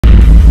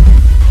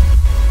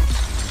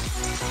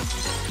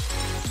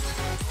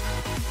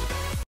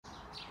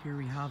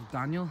have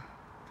Daniel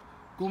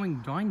going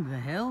down the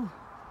hill.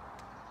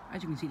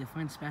 As you can see, the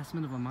fine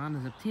specimen of a man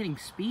is obtaining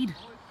speed.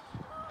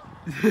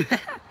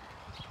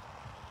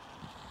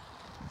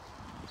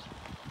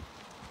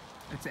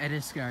 It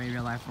is scary in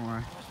real life for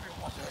more.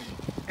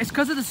 It's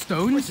because of the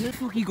stones. Where the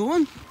fuck are you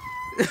going?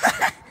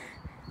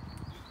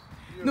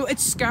 No,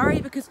 it's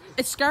scary because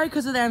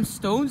of them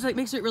stones. Like,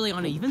 makes it really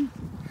uneven.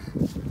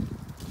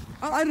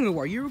 I don't know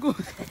where you were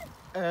going.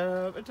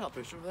 A top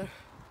fish over there.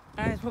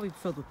 It's probably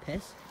filled with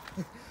piss.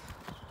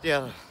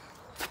 Yeah.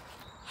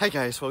 Hi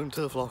guys, welcome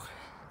to the vlog.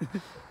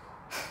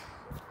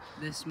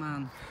 This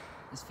man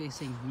is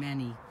facing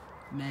many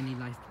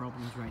life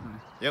problems right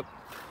now. Yep.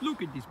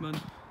 Look at this man.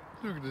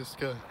 Look at this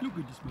guy. Look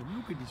at this man.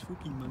 Look at this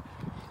fucking man.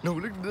 No,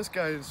 look at this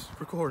guy is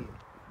recording.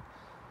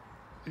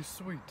 He's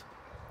sweet.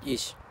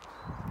 Yes.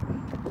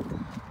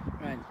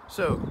 Right.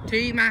 So,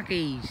 2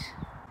 Mackies.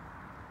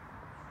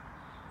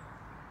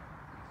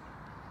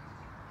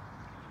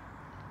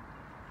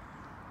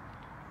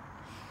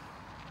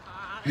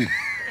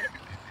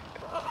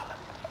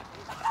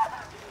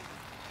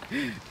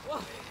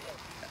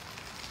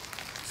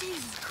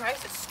 Jesus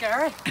Christ, it's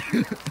scary.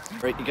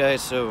 right you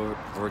guys, so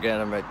we're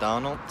getting a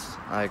McDonald's.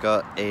 I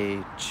got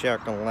a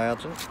chicken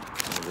legend.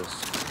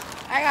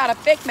 I got a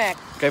Big Mac.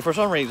 Okay, for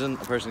some reason,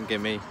 a person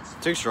gave me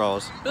 2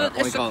 straws.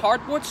 It's the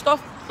cardboard stuff,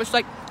 which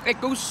like,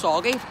 it goes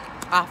soggy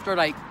after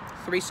like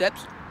 3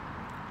 sips.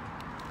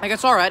 Like,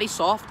 it's already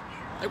soft.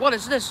 Like, what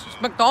is this?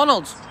 It's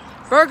McDonald's.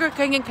 Burger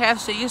King and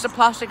KFC use the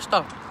plastic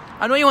stuff.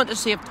 I know you want to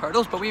save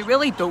turtles, but we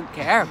really don't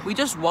care. We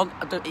just want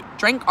to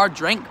drink our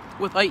drink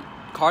without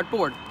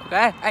cardboard.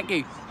 Okay, thank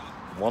you.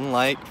 1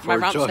 like for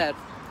my said.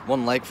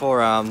 1 like for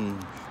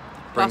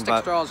Plastic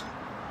straws.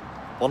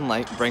 1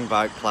 like, bring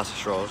back plastic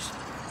straws.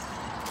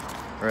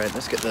 Alright,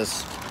 let's get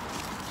this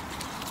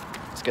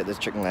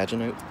chicken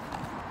legend out.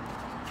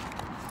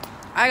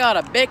 I got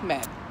a Big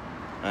Mac.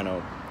 I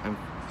know, I'm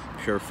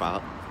pure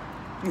fat.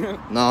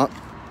 Not.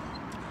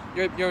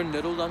 You're a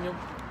noodle, Daniel.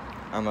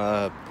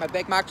 My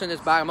Big Mac's in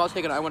this bag. I'm not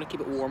taking it. I want to keep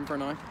it warm for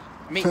now.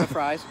 I'm eating my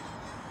fries.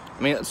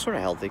 I mean, it's sort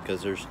of healthy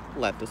because there's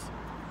lettuce.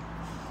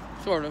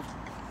 Sort of.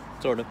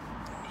 Sort of.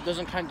 It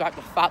doesn't count out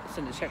the fat that's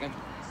in the chicken.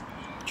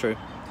 True.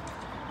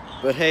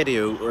 But hey,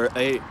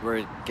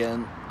 we're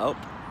getting up,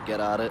 get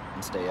at it,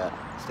 and stay at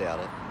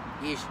it.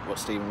 Yes. What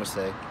Stephen would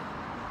say.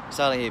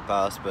 Sadly, he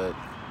passed, but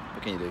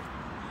what can you do?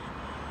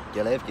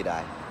 You live, you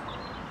die.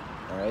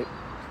 Alright?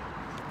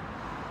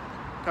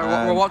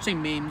 We're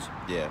watching memes.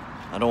 Yeah.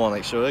 I don't want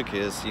to show it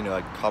because, you know,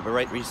 like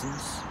copyright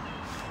reasons.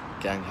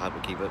 Gang have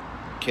to keep it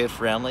kid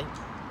friendly.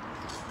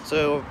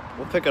 So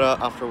we'll pick it up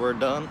after we're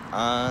done,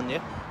 and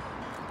yeah.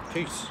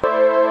 Peace.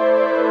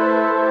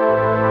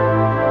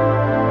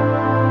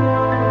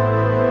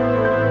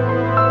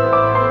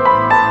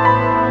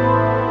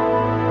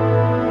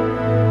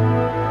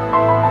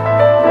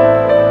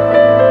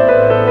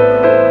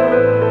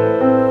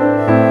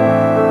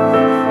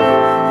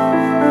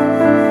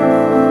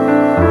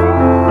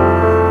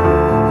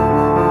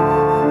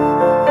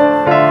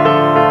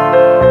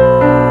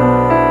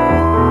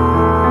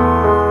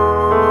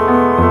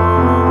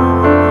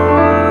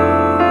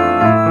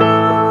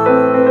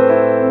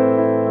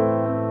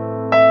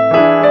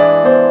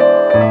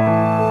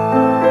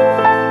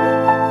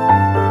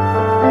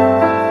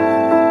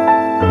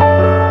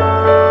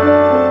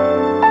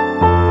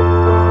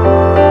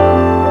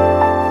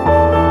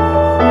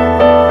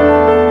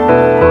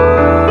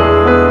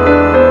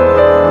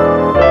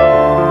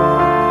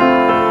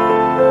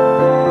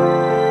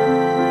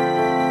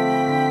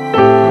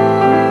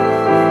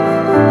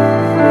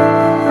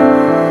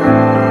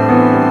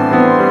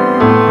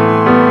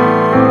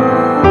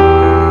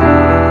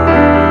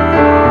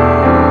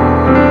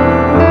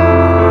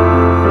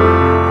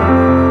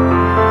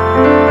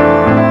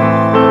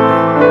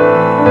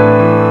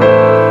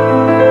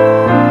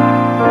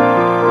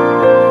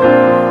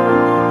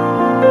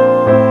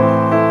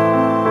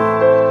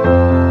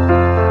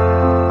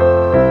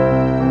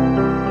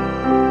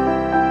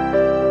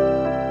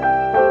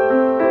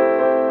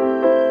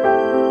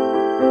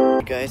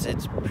 Guys,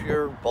 it's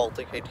pure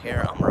Baltic out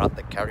here, and we're at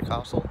the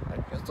Carrickfergus. I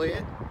can tell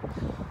you.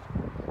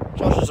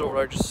 Josh is over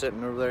there, just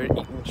sitting over there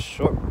eating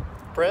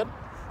shortbread,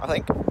 I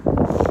think.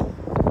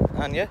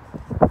 And yeah,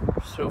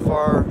 so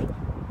far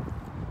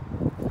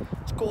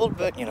it's cold,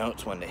 but you know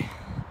it's windy.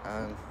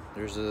 And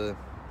there's a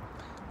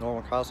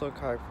normal castle,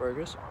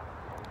 Carrickfergus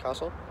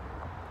castle.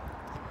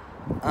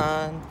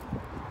 And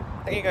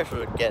thank you guys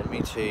for getting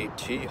me to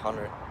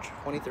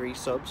 223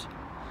 subs.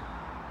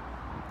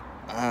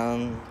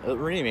 It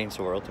really means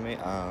the world to me.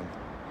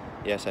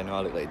 Yes, I know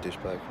I look like a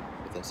douchebag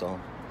with this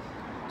on.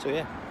 So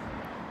yeah,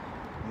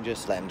 I'm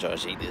just letting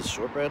Josh eat his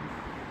shortbread.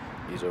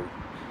 He's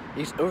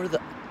over the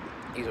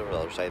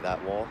other side of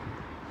that wall.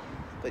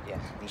 But yeah,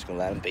 I'm just gonna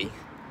let him be.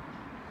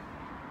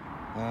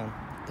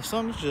 The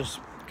sun is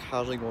just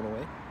casually going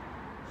away.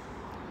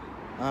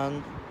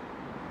 And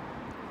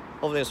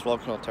hopefully this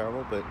vlog's not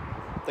terrible, but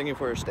thank you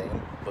for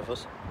staying with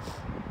us.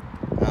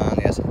 And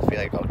yes, I feel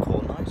like I got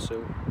cold now,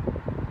 so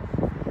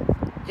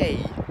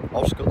yay!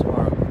 Off school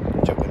tomorrow.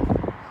 Joking.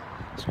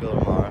 school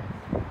tomorrow.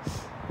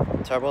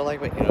 Terrible,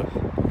 like, but you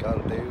know,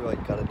 gotta do what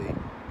you gotta do.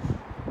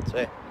 So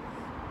yeah,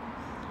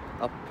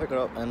 I'll pick it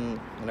up in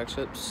the next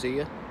clip. See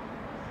ya.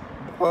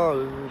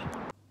 Bye.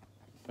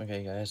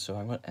 Okay guys, so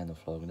I'm gonna end the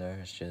vlog there.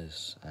 It's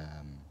just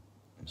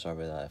I'm sorry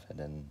about that if I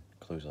didn't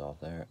close it off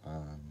there,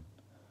 and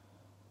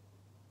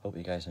hope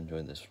you guys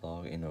enjoyed this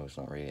vlog. You know, it's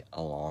not really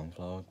a long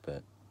vlog,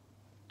 but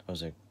I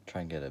was like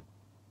trying to get a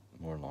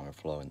more longer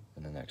vlog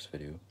in the next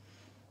video.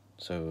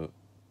 So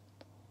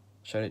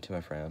shout out to my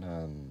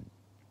friend,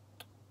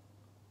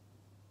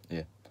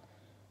 yeah,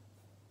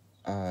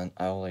 and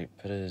I'll like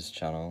put his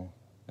channel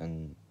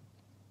in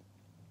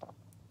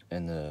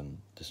the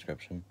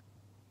description,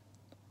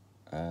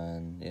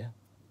 and yeah,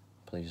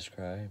 please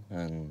subscribe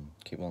and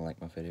keep on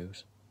liking my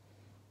videos.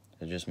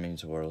 It just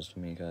means the world to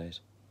me,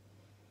 guys.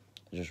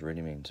 It just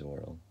really means the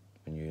world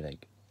when you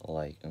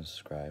like and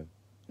subscribe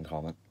and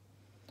comment.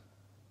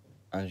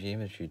 And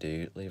even if you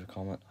do leave a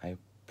comment, I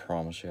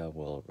promise you I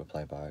will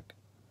reply back.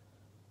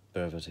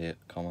 Bit of a hate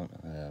comment.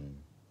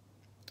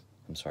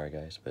 I'm sorry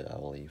guys, but I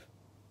will leave.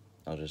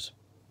 I'll just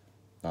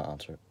not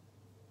answer it.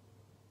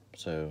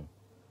 So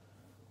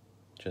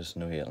just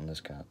no hate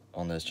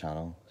on this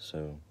channel.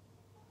 So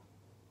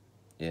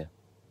yeah.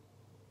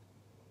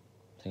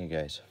 Thank you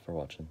guys for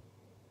watching.